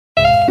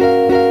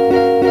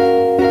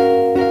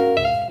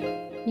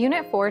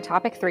4,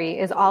 topic 3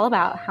 is all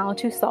about how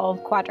to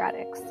solve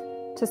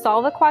quadratics. To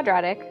solve a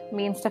quadratic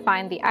means to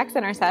find the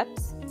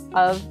x-intercepts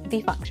of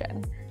the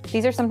function.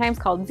 These are sometimes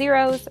called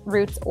zeros,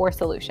 roots, or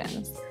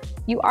solutions.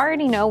 You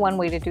already know one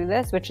way to do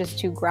this, which is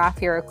to graph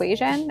your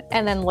equation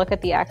and then look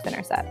at the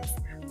x-intercepts.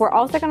 We're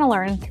also going to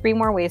learn 3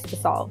 more ways to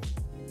solve.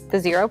 The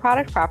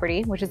ZeroProduct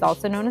property, which is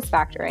also known as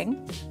factoring,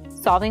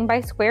 solving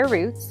by square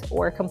roots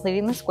or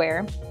completing the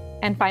square,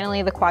 and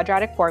finally the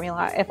quadratic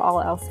formula if all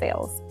else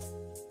fails.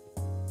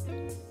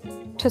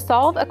 To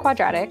solve a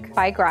quadratic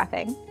by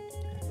graphing,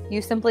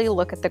 you simply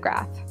look at the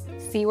graph,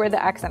 see where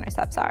the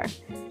x-intercepts are.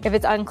 If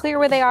it's unclear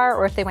where they are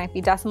or if they might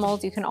be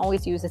decimals, you can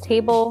always use a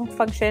table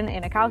function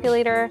in a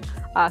calculator,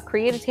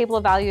 create a table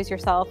of values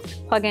yourself,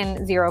 plug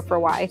in 0 for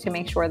y to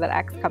make sure that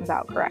x comes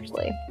out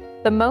correctly.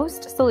 The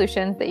most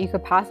solutions that you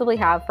could possibly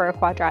have for a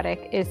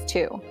quadratic is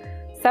 2.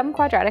 Some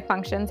quadratic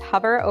functions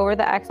hover over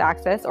the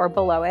x-axis or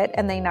below it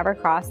and they never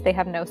cross, they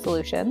have no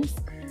solutions.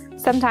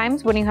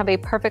 Sometimes when you have a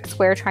perfect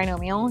square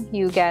trinomial,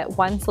 you get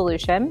 1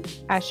 solution,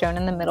 as shown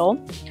in the middle.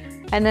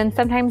 And then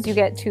sometimes you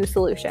get 2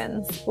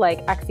 solutions, like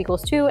x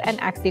equals 2 and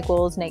x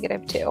equals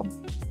 -2.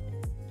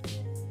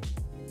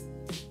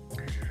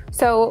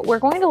 So we're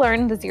going to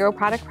learn the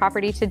ZeroProduct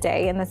property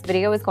today, and this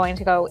video is going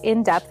to go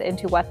in depth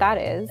into what that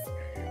is.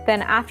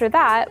 Then after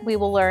that, we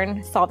will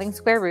learn solving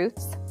square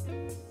roots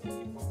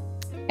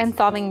and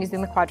solving using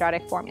the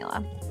quadratic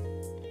formula.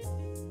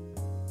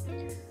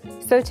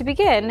 So to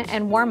begin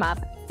and warm up,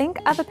 think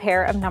of a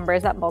pair of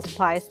numbers that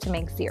multiplies to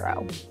make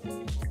 0.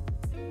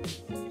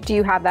 Do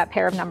you have that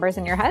pair of numbers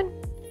in your head?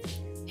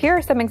 Here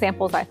are some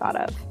examples I thought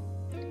of.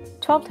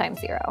 12 times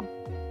 0,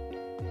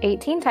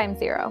 18 times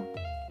 0,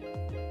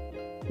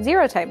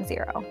 0 times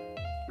 0,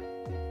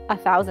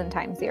 1,000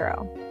 times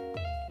 0.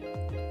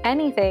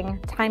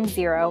 Anything times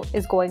 0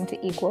 is going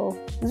to equal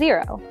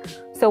 0.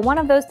 So one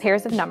of those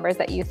pairs of numbers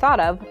that you thought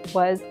of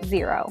was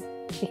 0,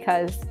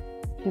 because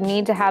you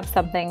need to have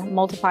something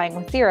multiplying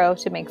with 0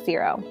 to make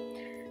 0.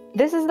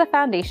 This is the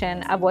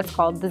foundation of what's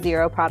called the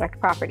ZeroProduct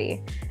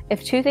property.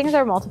 If 2 things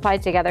are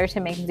multiplied together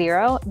to make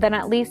 0, then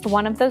at least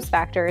one of those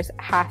factors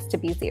has to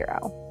be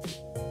 0.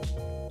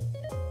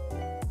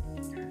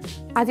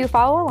 As you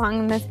follow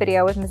along in this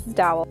video with Mrs.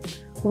 Dowell,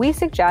 we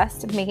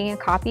suggest making a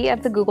copy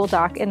of the Google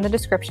Doc in the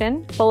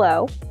description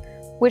below,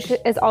 which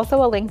is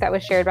also a link that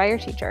was shared by your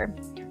teacher.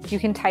 You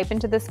can type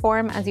into this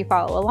form as you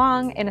follow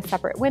along in a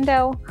separate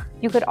window.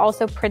 You could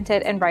also print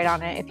it and write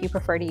on it if you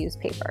prefer to use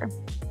paper.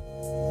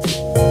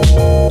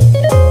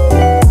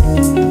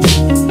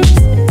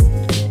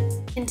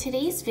 In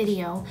today's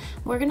video,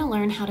 we're going to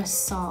learn how to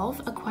solve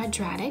a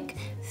quadratic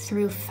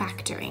through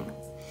factoring.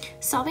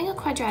 Solving a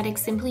quadratic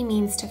simply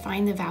means to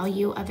find the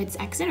value of its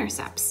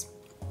x-intercepts.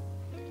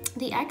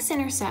 The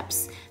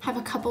x-intercepts have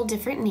a couple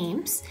different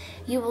names.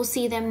 You will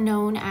see them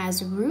known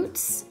as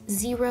roots,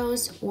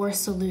 zeros, or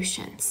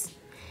solutions.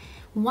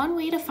 One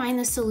way to find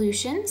the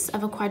solutions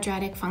of a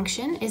quadratic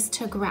function is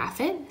to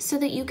graph it so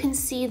that you can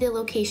see the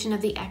location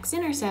of the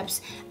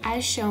x-intercepts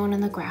as shown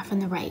on the graph on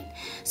the right.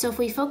 So if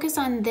we focus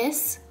on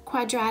this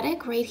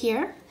quadratic right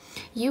here,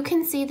 you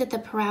can see that the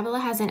parabola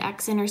has an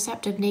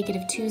x-intercept of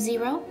 -2,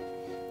 0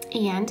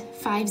 and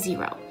 5,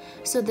 0.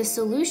 So the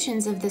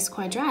solutions of this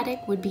quadratic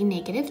would be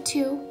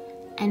 -2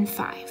 and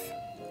 5.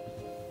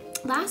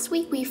 Last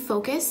week we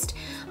focused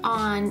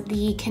on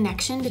the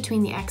connection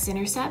between the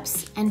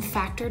x-intercepts and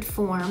factored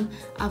form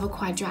of a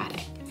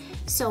quadratic.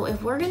 So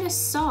if we're going to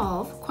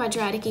solve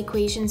quadratic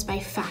equations by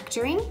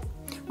factoring,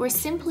 we're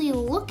simply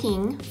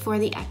looking for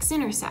the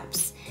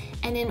x-intercepts.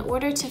 And in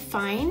order to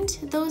find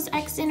those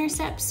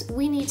x-intercepts,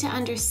 we need to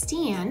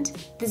understand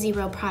the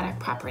ZeroProduct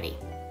property.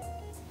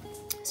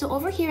 So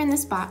over here in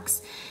this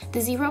box, the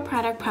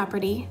ZeroProduct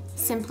property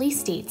simply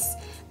states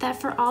that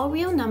for all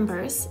real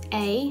numbers,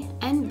 a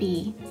and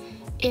b,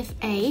 if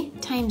a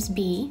times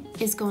b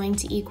is going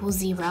to equal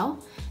 0,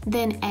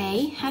 then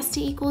a has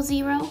to equal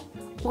 0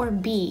 or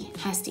b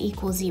has to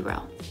equal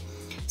 0.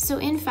 So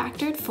in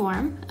factored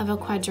form of a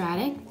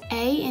quadratic,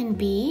 a and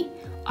b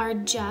are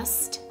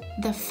just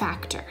the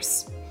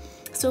factors.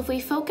 So if we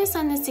focus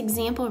on this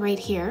example right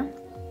here,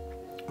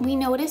 we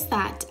notice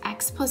that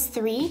x plus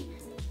 3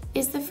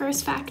 is the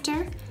first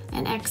factor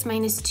and x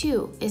minus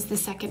 2 is the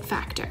second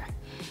factor.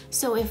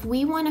 So if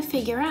we want to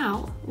figure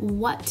out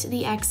what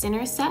the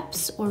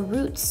x-intercepts or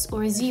roots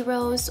or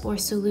zeros or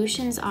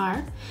solutions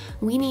are,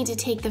 we need to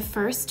take the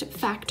first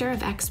factor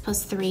of x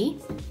plus 3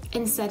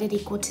 and set it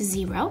equal to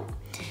 0.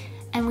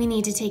 And we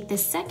need to take the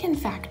second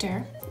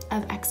factor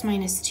of x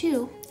minus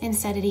 2 and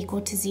set it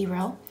equal to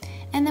 0.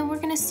 And then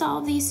we're going to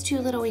solve these 2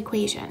 little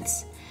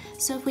equations.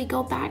 So if we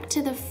go back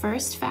to the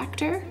first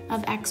factor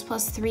of x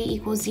plus 3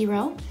 equals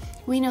 0,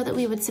 we know that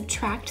we would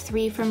subtract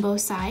 3 from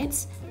both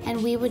sides,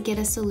 and we would get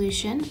a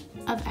solution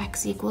of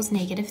x equals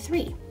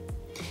 -3.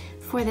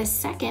 For the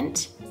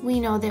second, we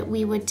know that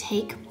we would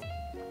take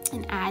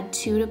and add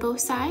 2 to both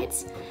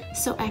sides,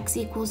 so x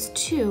equals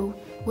 2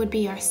 would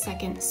be our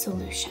second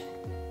solution.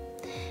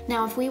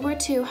 Now, if we were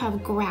to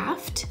have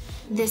graphed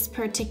this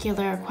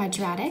particular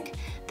quadratic,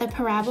 the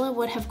parabola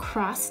would have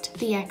crossed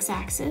the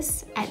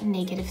x-axis at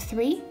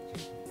 -3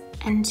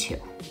 and 2.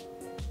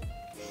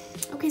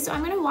 Okay, so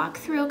I'm going to walk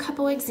through a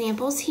couple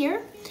examples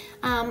here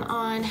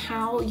on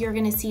how you're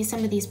going to see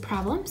some of these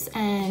problems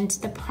and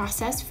the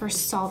process for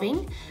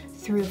solving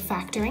through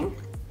factoring.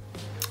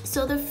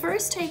 So the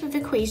first type of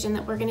equation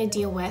that we're going to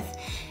deal with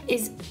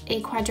is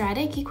a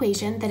quadratic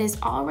equation that is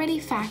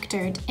already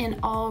factored and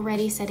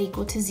already set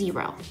equal to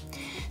 0.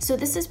 So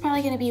this is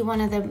probably going to be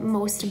one of the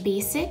most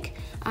basic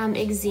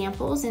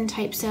examples and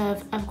types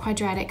of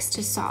quadratics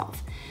to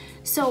solve.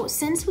 So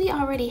since we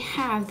already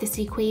have this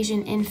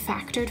equation in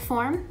factored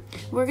form,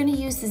 we're going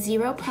to use the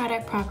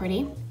ZeroProduct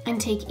property and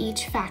take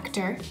each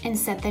factor and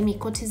set them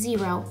equal to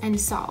 0 and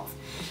solve.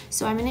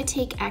 So I'm going to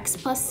take x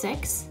plus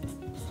 6.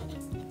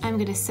 I'm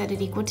going to set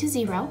it equal to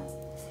 0.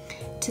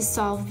 To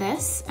solve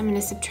this, I'm going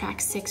to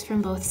subtract 6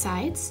 from both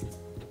sides,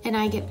 and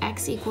I get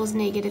x equals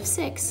negative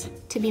 6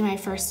 to be my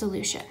first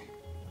solution.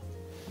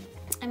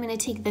 I'm going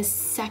to take the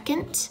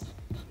second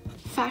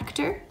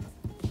factor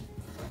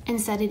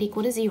and set it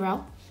equal to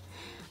 0.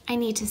 I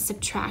need to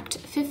subtract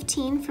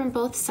 15 from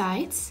both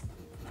sides,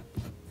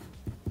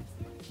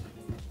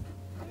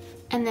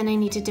 and then I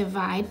need to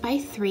divide by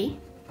 3,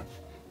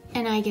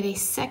 and I get a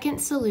second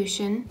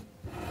solution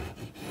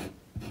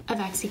of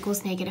x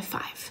equals negative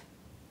 5.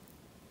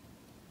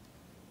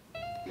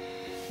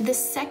 The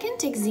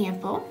second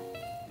example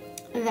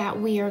that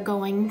we are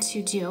going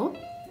to do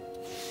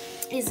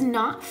is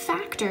not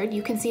factored.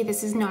 You can see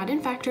this is not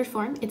in factored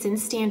form, it's in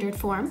standard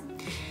form,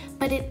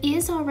 but it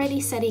is already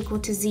set equal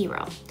to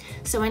 0.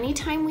 So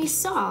anytime we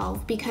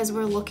solve, because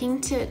we're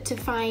looking to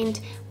find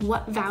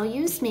what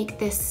values make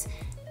this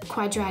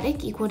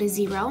quadratic equal to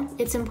 0,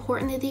 it's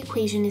important that the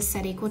equation is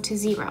set equal to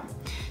 0.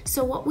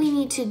 So what we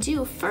need to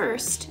do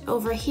first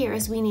over here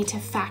is we need to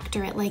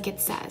factor it like it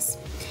says.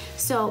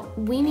 So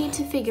we need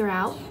to figure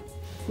out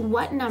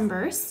what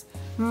numbers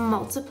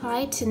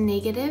multiply to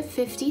negative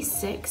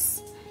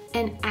 56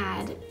 and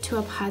add to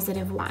a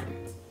positive 1.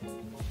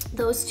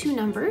 Those two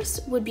numbers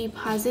would be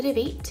positive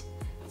 8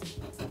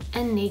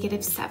 and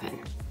negative 7.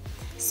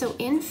 So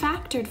in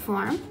factored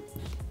form,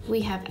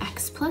 we have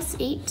x plus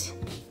 8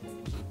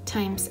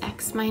 times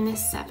x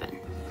minus 7.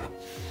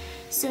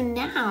 So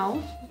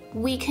now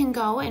we can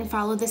go and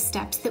follow the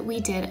steps that we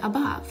did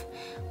above.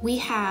 We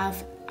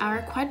have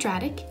our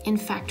quadratic in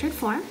factored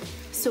form,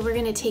 so we're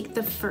going to take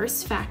the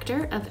first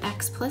factor of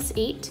x plus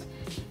 8,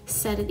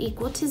 set it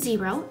equal to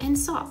 0, and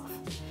solve,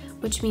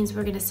 which means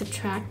we're going to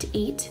subtract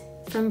 8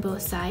 from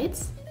both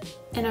sides,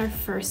 and our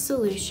first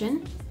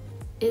solution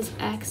is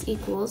x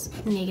equals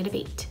negative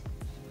 8.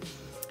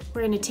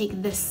 We're going to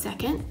take the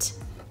second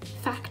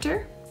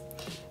factor,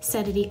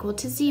 set it equal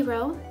to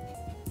 0,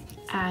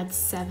 add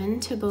 7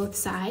 to both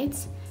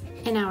sides,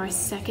 and our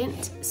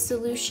second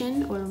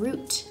solution, or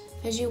root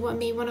as you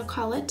may want to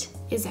call it,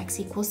 is x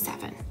equals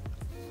 7.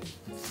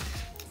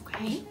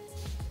 Okay.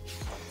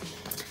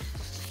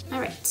 All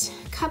right,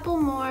 a couple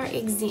more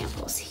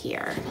examples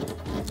here.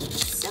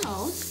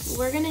 So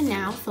we're going to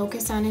now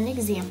focus on an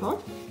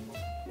example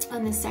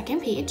on the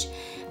second page.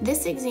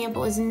 This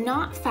example is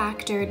not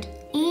factored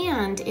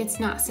and it's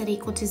not set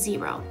equal to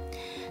 0.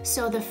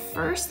 So the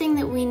first thing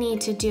that we need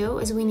to do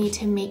is we need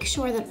to make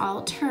sure that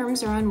all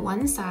terms are on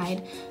one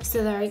side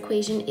so that our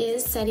equation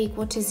is set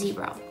equal to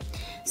 0.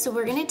 So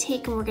we're going to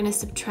take and we're going to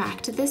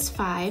subtract this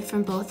 5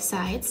 from both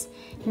sides,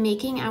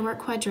 making our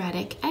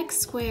quadratic x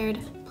squared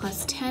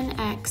plus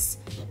 10x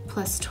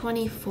plus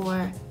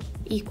 24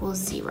 equals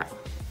 0.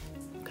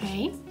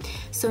 Okay,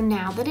 so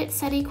now that it's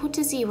set equal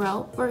to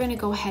 0, we're going to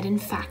go ahead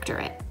and factor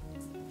it.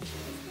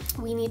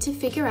 We need to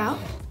figure out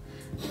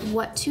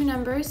what two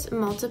numbers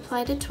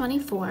multiply to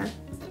 24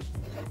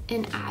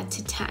 and add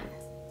to 10.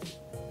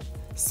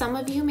 Some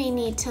of you may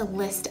need to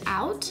list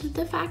out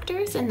the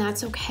factors, and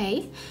that's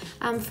okay.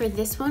 For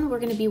this one, we're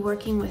going to be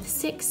working with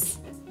 6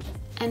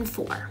 and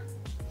 4.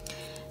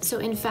 So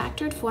in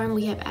factored form,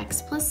 we have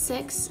x plus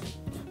 6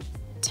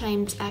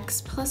 times x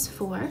plus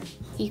 4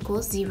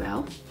 equals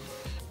 0.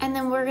 And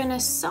then we're going to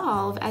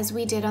solve as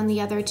we did on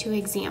the other two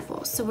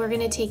examples. So we're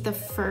going to take the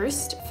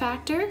first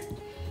factor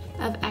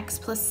of x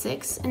plus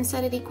 6 and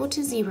set it equal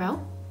to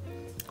 0.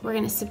 We're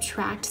going to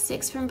subtract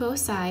 6 from both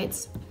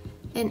sides,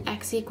 and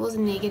x equals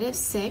negative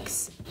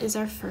 6 is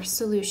our first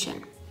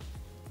solution.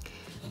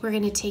 We're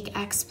going to take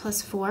x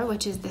plus 4,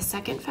 which is the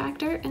second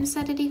factor, and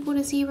set it equal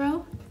to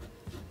 0.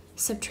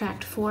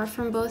 Subtract 4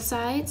 from both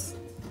sides,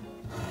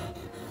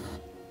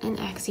 and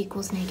x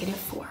equals negative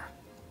 4.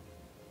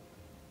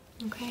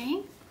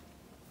 Okay?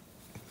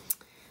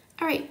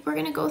 All right, we're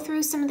going to go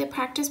through some of the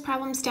practice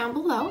problems down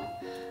below.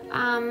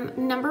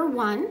 Number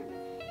 1,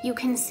 you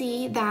can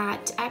see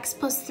that x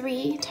plus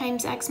 3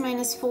 times x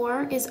minus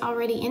 4 is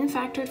already in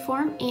factored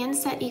form and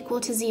set equal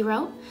to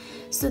 0.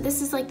 So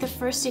this is like the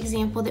first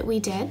example that we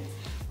did.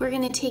 We're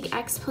going to take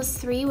x plus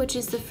 3, which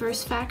is the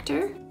first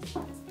factor.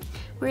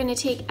 We're going to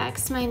take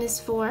x minus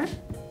 4,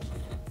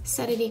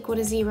 set it equal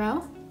to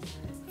 0.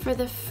 For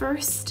the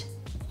first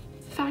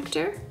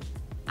factor,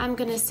 I'm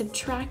going to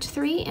subtract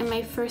 3, and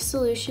my first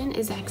solution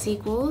is x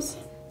equals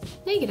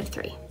negative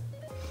 3.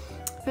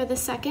 For the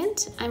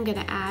second, I'm going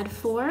to add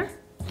 4,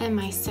 and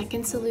my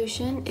second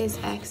solution is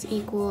x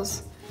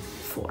equals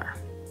 4.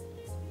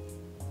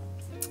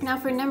 Now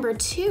for number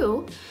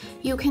 2,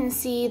 you can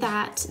see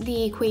that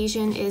the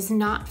equation is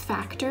not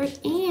factored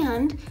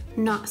and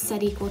not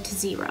set equal to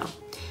 0.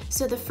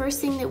 So the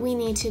first thing that we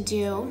need to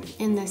do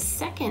in the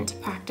second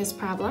practice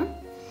problem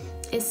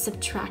is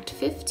subtract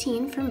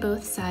 15 from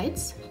both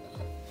sides,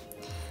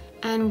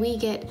 and we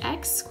get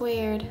x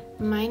squared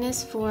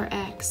minus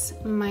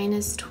 4x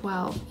minus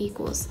 12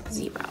 equals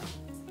 0.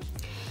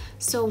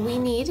 So we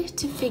need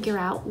to figure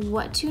out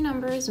what two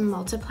numbers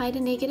multiply to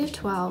negative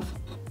 12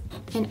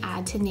 and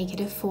add to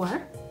negative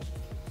 4.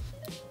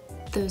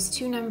 Those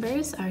two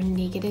numbers are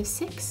negative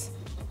 6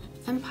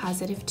 and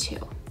positive 2.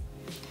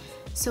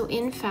 So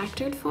in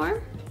factored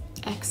form,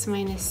 x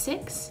minus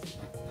 6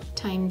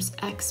 times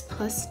x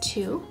plus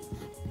 2,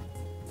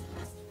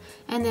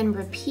 and then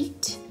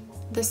repeat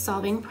the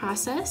solving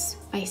process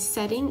by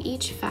setting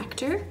each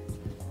factor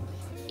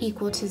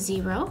equal to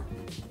 0.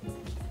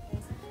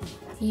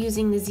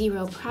 Using the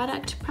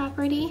ZeroProduct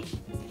property,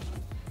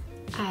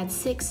 add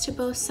 6 to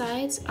both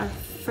sides. Our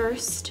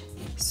first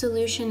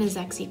solution is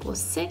x equals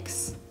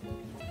 6.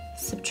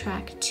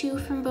 Subtract 2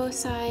 from both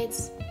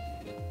sides,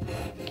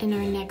 and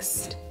our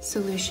next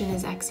solution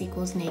is x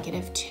equals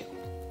negative 2.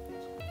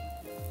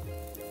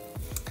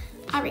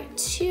 All right,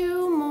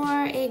 2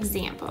 more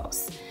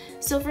examples.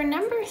 So for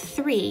number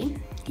 3,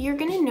 you're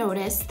going to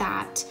notice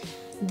that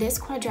this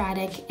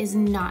quadratic is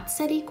not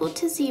set equal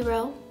to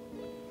 0,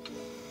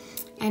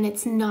 and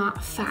it's not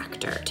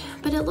factored,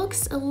 but it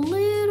looks a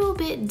little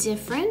bit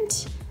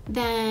different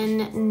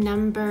than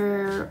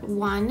number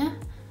 1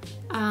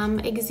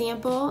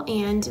 example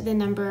and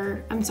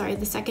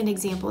the second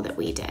example that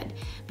we did,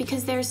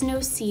 because there's no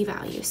c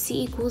value.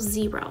 C equals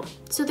 0.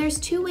 So there's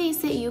 2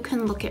 ways that you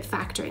can look at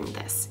factoring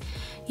this.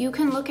 You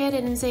can look at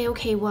it and say,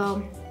 okay,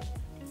 well,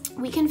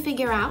 we can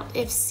figure out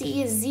if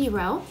c is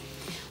 0,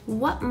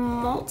 what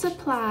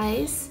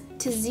multiplies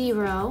to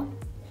 0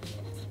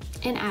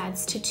 and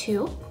adds to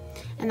 2.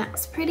 And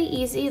that's pretty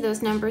easy.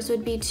 Those numbers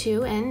would be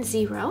 2 and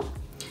 0.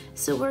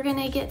 So we're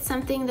gonna get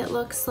something that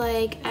looks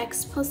like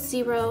x plus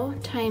 0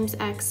 times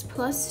x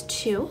plus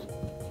 2.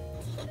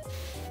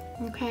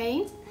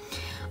 Okay?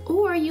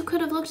 Or you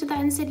could have looked at that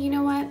and said, you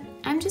know what?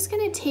 I'm just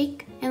gonna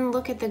take and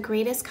look at the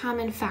greatest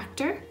common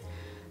factor.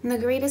 And the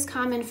greatest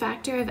common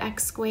factor of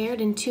x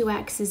squared and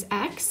 2x is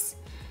x.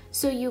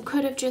 So you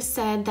could have just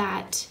said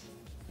that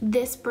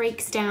this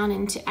breaks down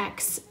into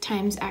x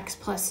times x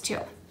plus 2.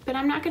 But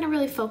I'm not going to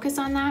really focus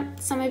on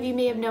that. Some of you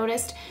may have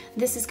noticed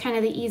this is kind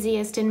of the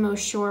easiest and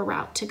most sure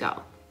route to go.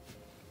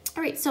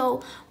 All right,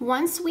 so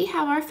once we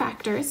have our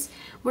factors,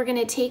 we're going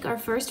to take our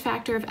first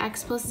factor of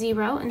x plus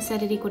 0 and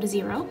set it equal to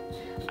 0.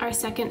 Our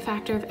second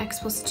factor of x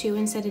plus 2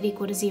 and set it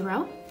equal to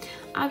 0.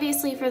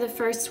 Obviously, for the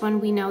first one,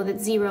 we know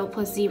that 0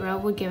 plus 0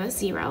 would give us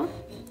 0.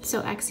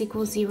 So x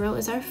equals 0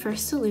 is our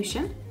first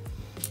solution.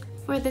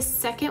 For the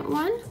second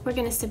one, we're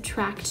going to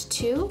subtract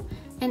 2,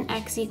 and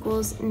x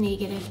equals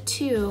negative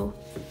 2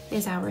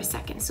 is our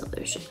second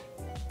solution.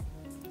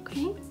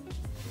 Okay?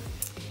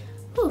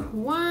 Ooh,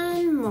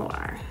 one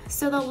more.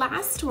 So the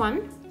last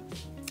one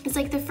is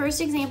like the first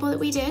example that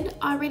we did,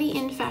 already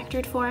in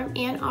factored form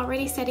and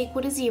already set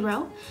equal to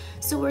 0.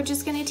 So we're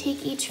just going to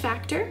take each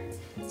factor.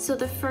 So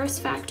the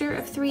first factor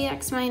of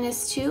 3x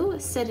minus 2,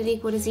 set it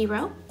equal to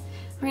 0.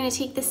 We're going to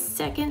take the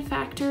second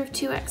factor of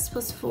 2x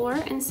plus 4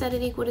 and set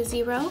it equal to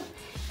 0.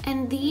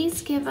 And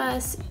these give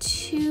us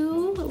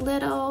 2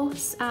 little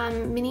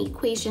mini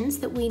equations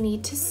that we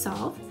need to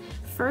solve.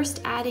 First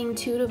adding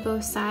 2 to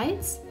both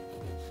sides,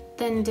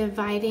 then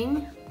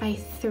dividing by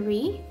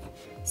 3.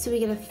 So we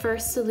get a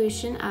first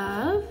solution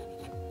of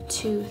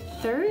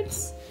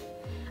 2/3.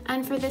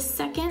 And for the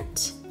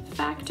second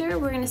factor,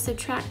 we're going to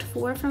subtract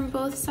 4 from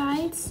both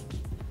sides.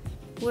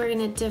 We're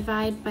going to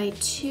divide by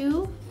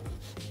 2.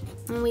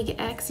 And we get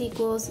x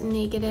equals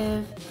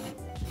negative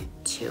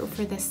 2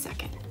 for the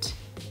second.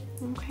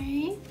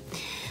 Okay,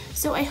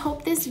 so I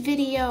hope this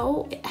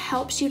video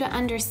helps you to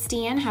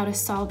understand how to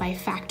solve by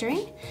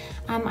factoring.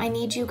 I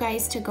need you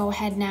guys to go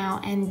ahead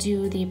now and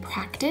do the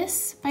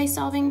practice by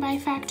solving by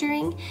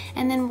factoring.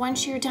 And then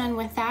once you're done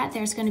with that,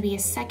 there's going to be a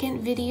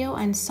second video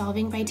on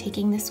solving by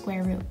taking the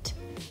square root.